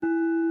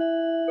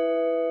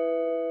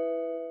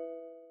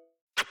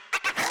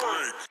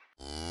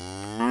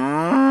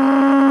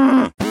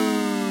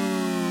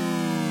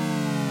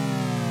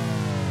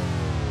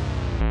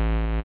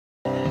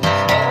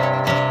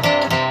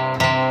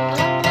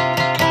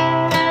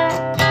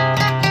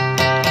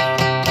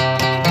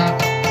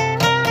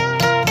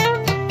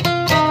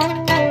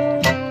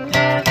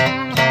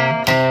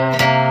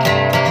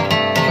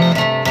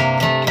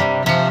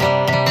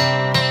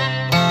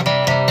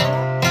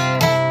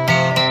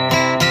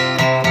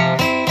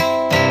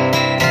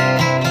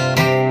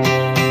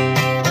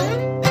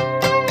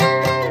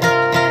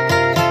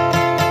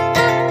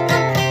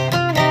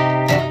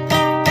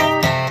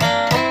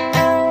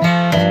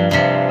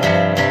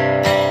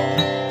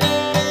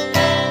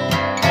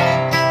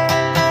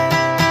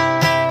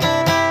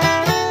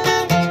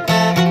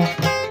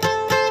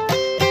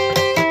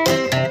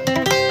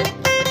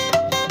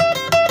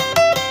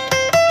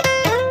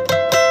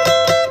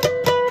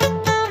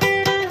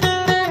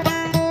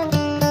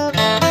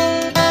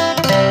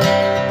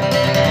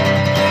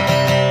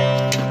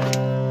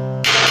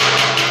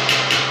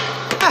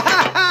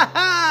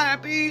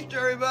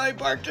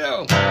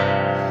part 2.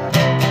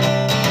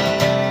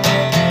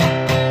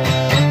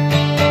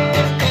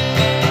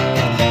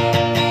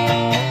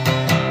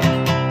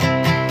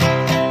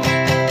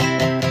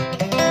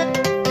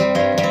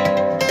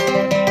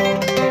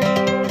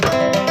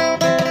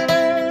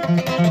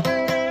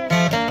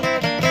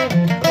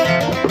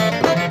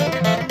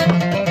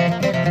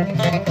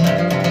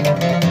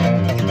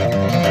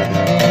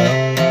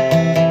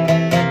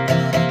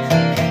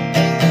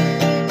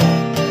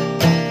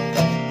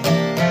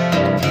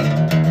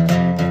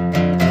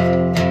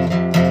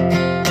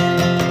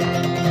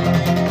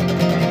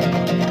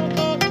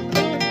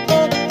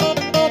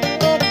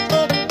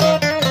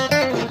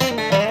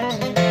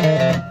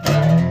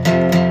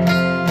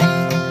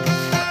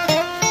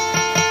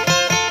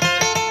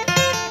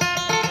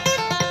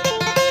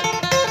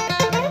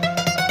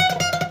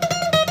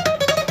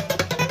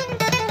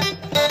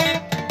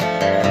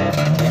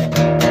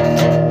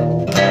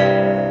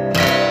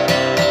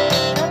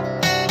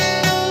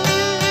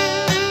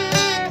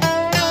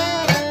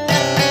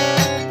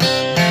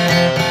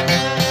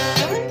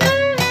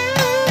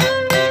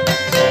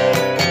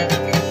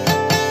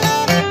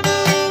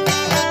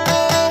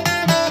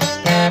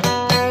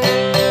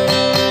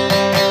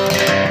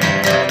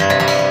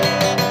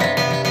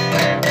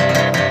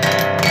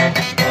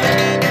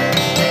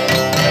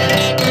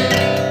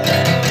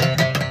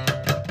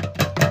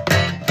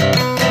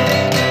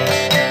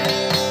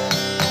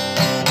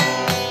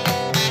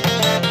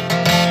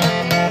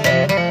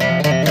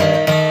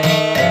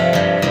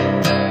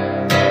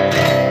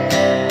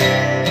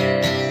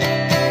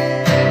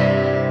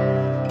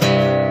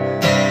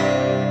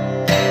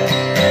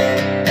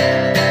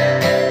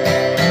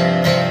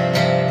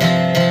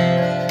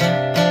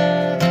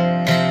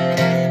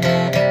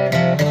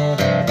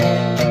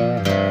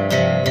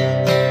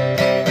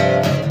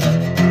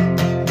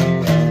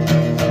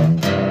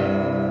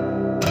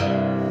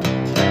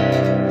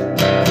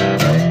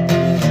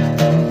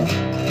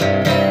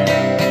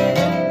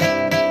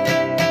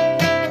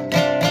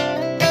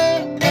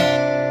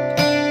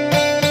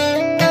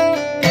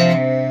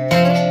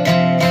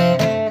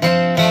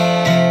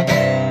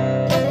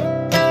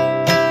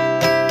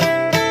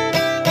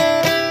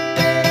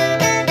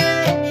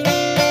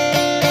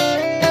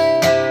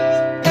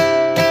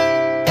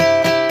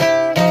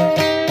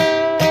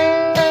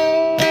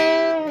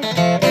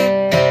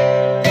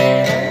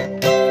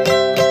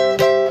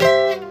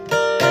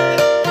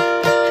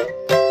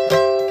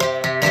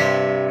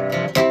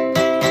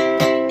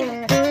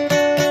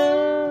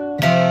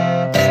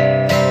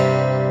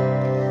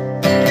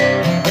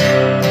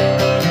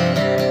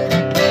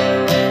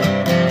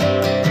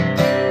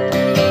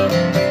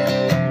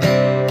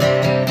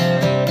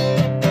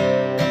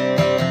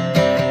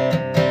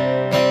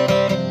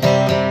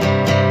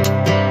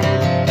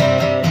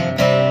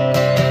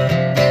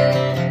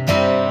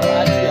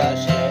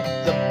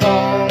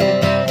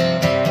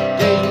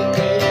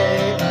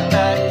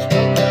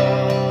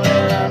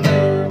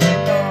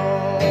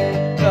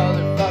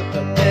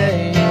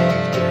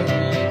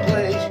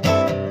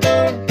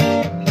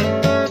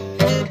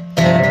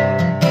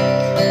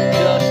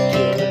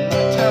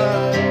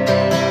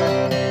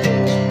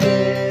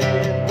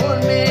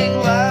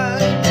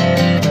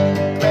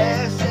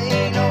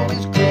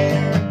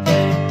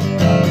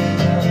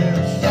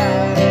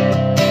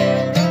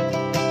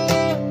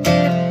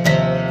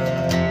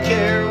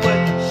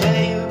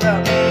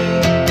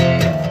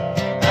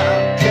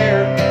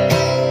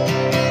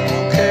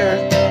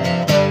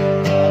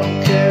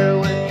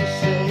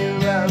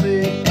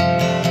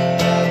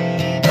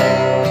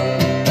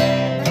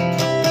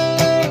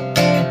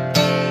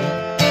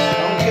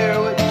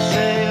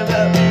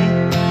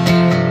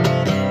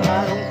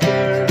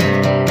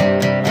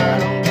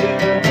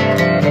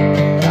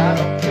 I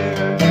don't care,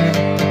 as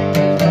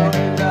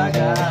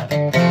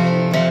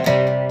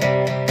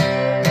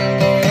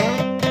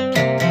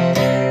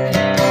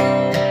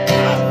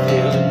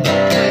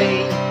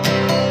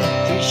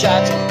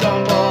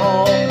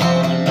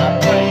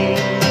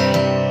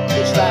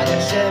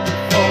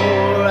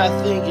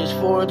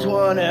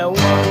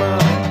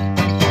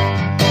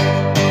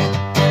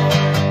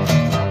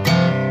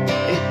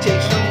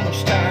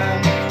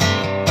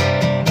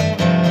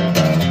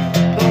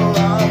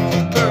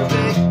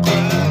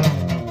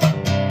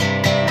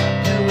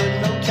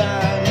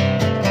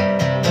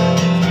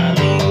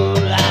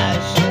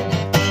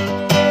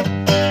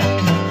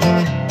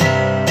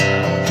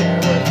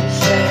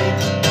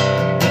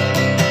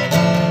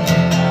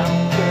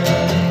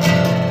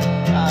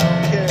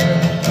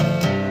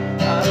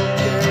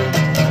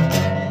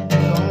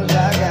long as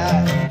I got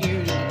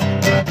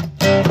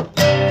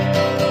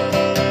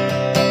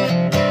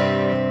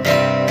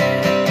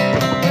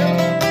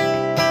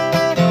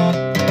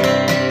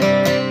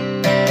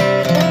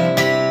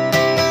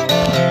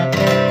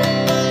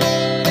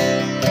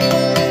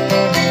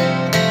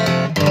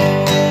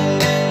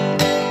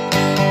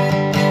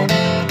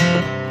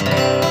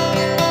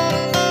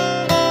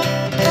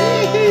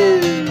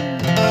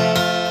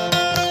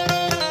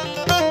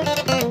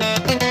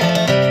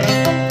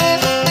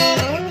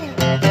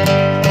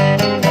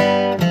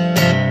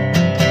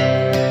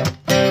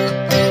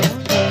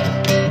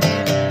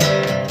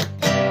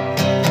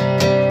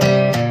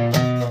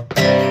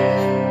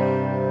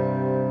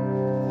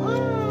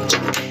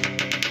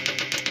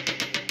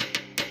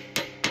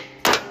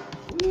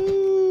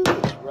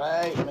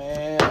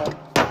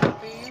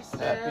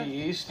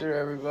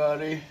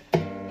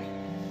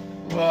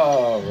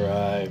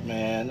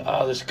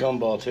this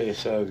gumball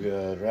tastes so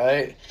good,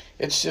 right?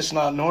 It's just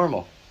not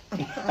normal.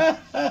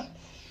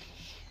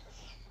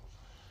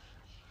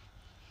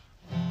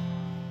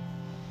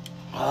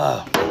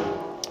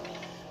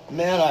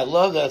 Man, I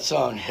love that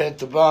song, Hit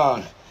the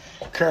Bone.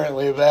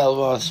 Currently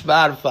available on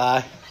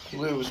Spotify,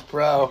 Lewis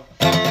Pro.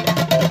 I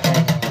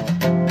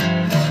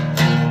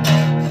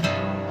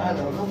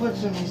know, go put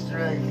some Easter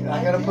eggs.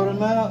 I gotta put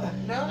them out.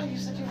 No, you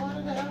said you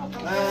wanted to help.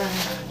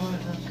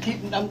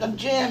 I'm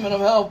jamming,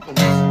 I'm helping.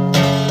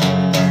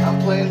 I'm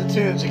playing the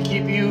tunes that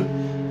keep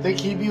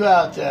you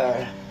out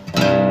there.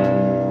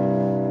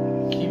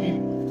 Keep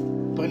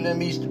you putting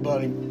them Easter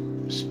Bunny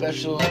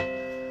special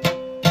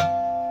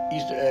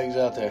Easter eggs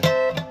out there.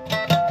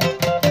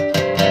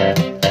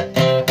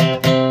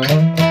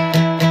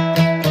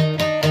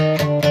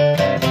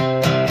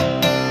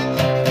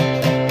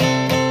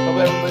 Hope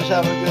everybody's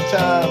having a good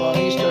time on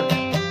Easter.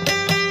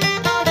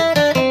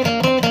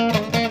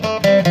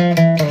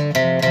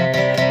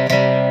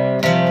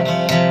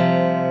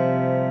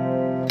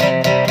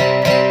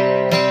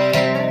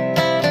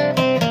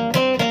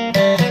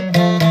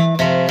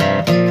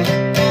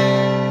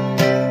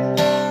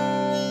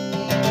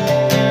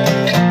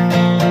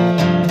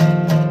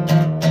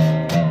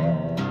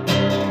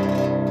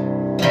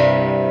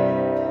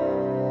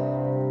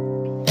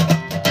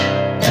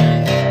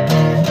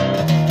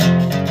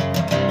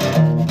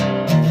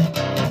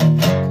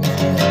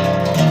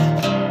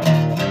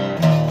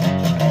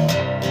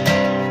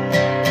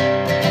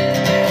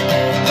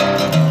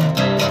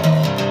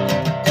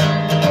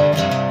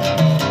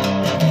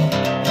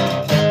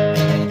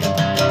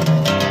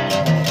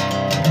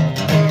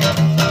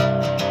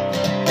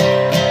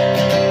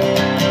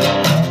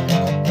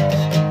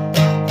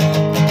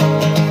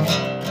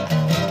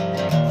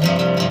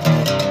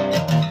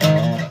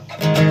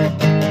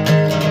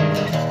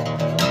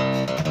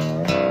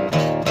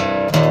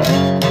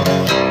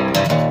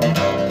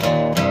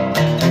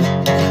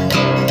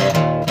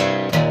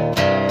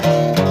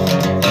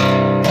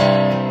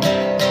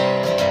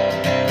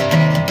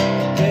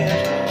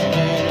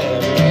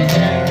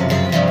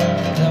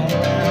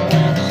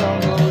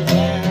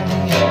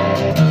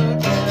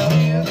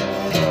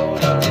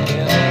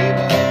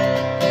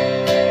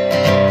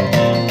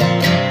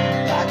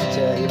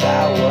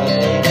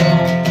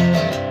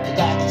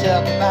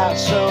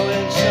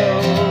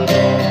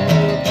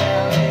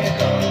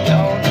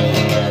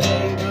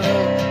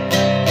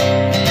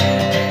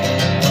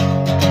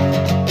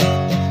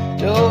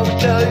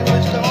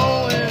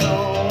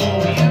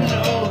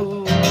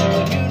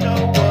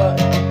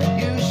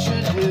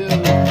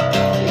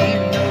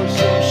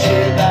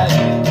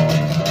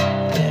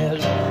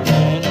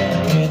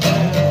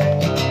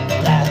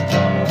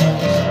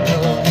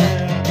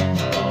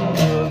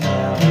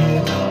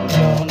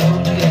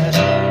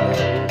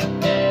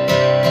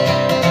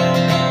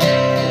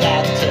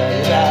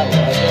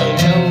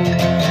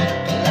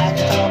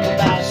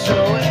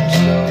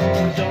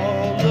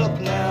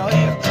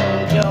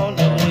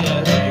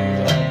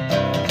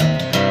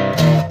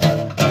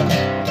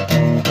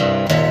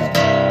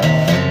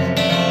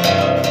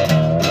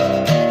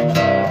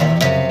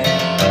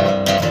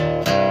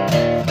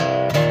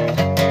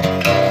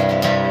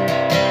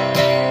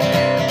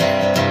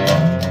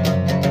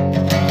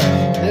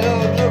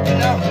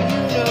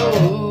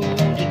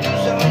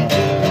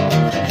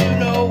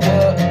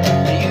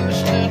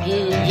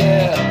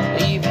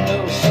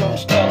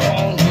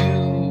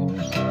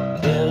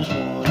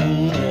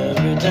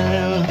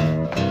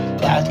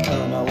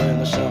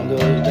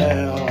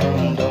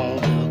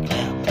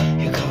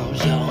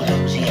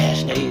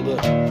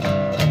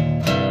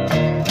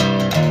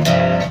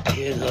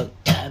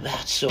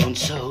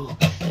 So-and-so,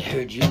 they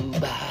heard you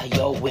by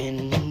your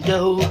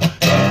window.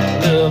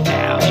 Look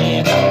now,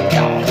 here comes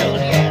John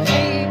Rosie and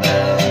neighbor.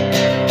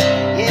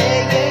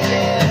 Yeah,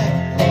 yeah,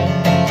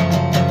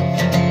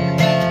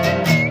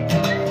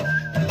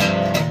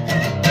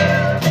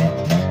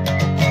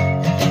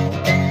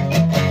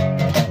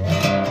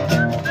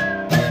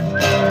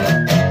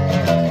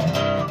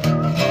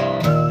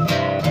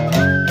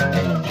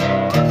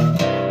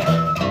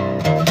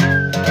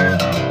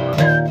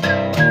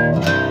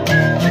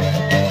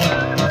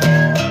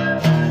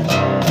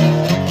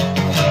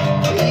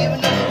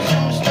 Even though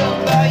some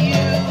stuff by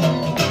you,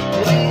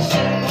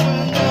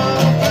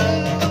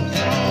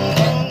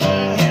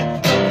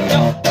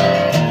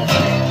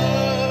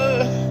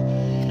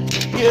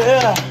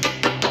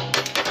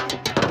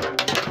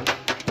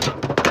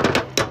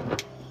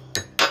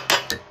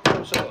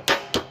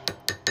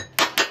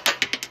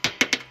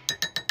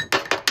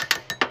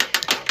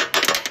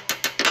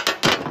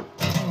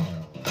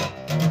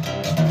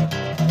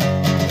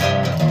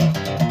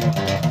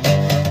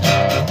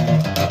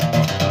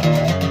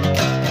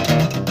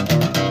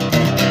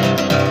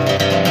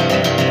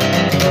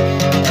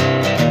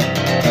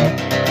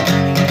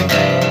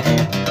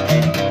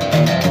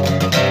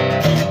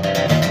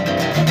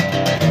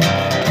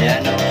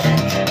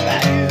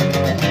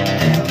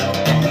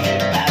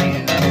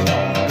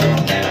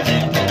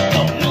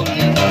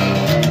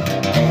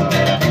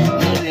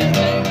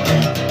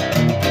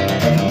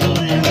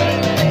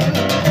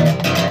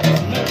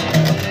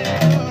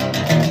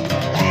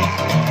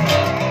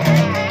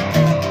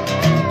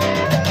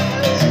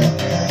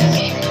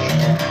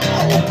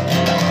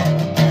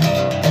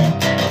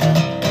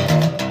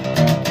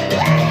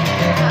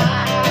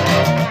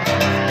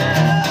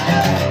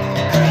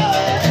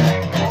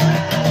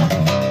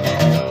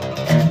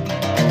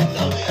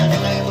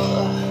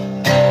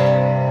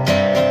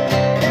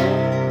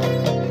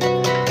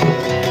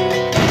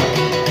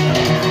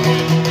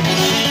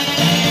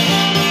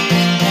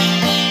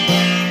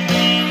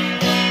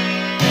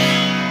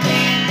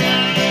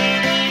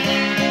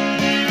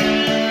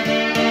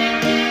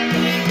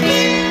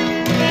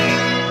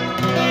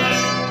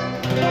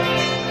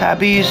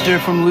 Happy Easter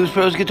from Blues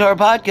Pros Guitar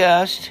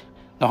Podcast,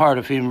 the heart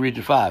of Freedom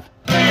Region 5.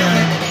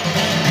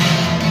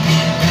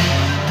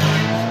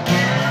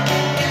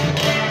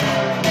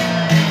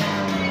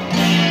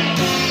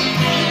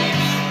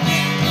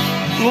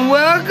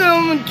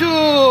 Welcome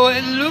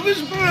to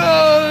Blues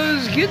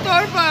Pros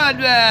Guitar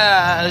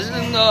Podcast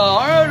in the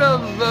heart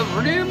of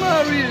Freedom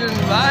Region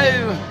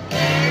 5.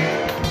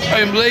 I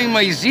am playing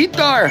my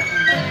Zetar.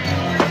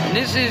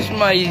 This is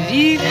my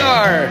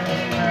Zetar.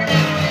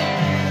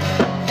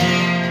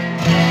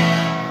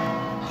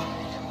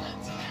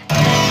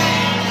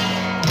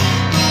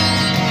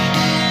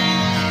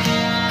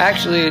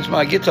 Actually, it's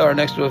my guitar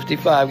next to a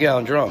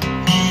 55-gallon drum. You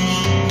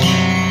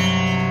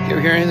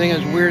ever hear anything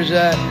as weird as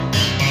that?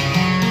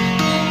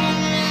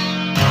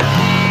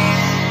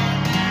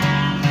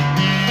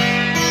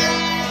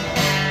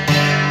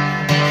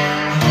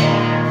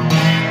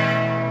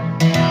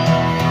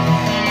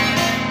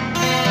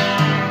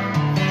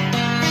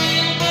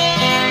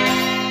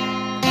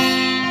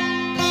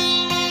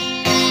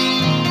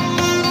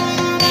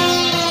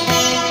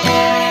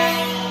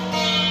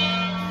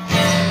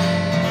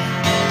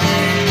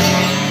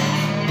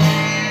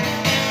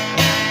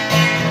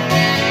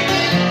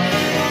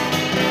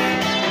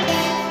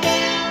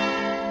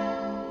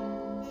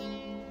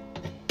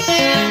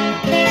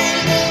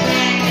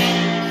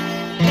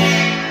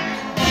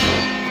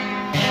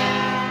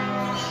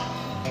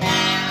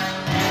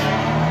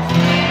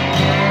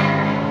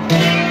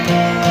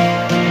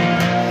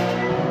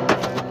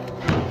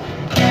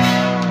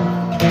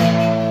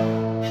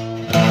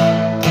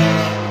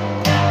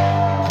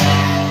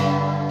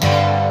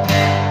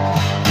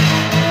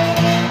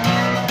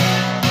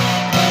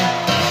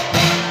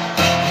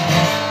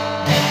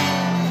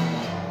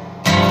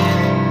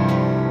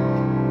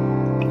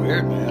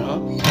 Weird, man, huh?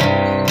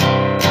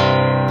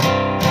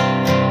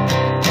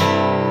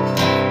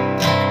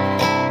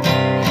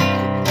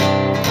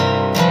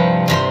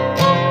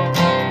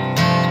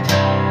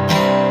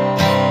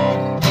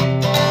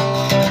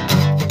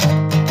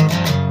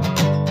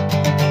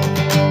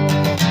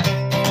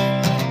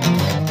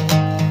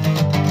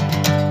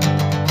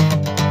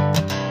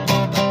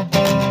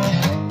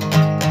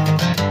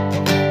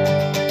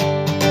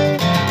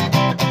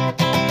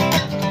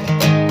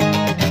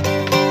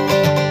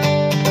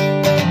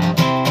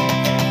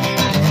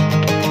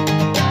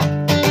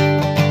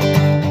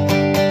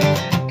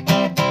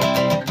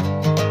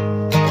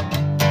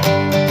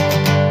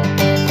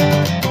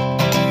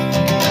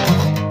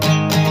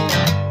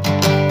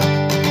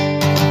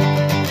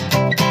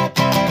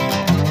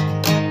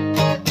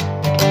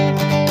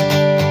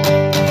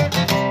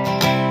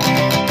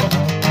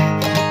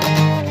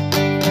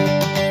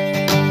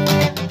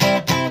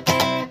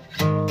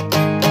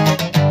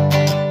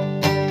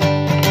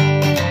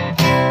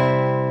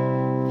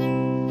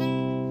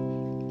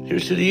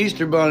 Here's to the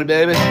Easter Bunny,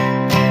 baby.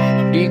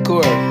 E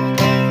chord.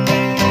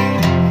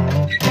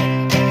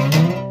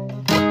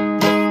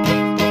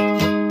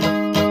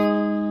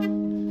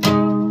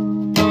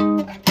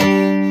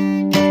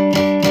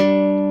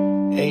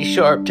 A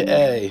sharp to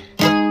A.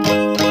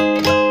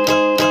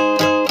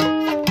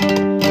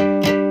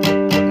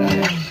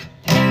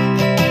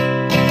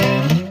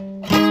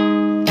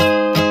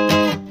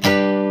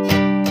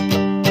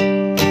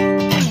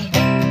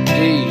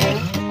 D.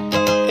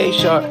 A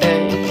sharp A.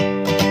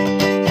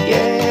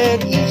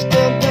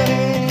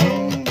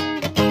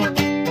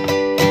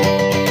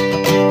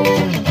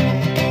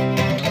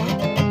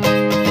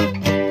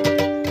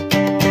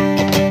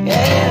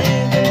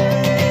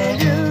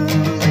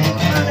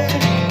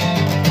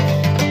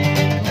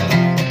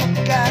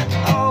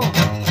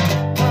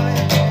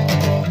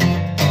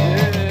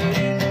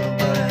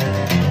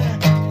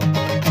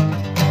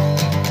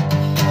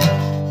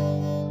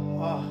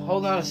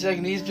 Hold on a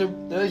second, the Easter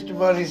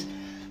Bunny's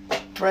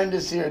friend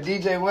is here,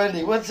 DJ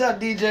Wendy. What's up,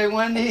 DJ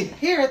Wendy?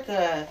 Here at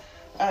the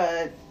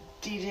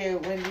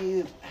DJ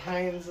Wendy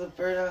Hines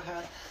Alberto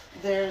house,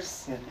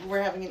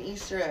 we're having an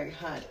Easter egg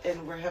hunt,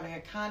 and we're having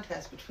a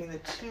contest between the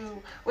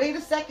two. Wait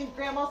a second,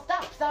 Grandma,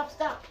 stop.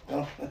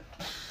 Oh,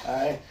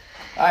 all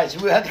right,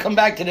 so we have to come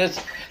back to this.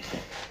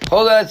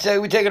 Hold on a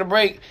second, we're taking a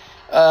break,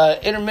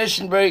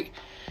 intermission break,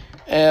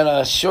 and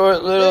a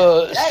short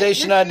little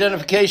station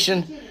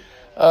identification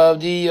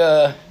of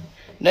the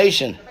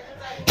nation.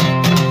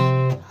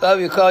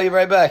 Love you, call you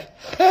right back.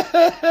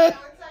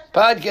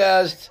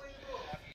 Podcast.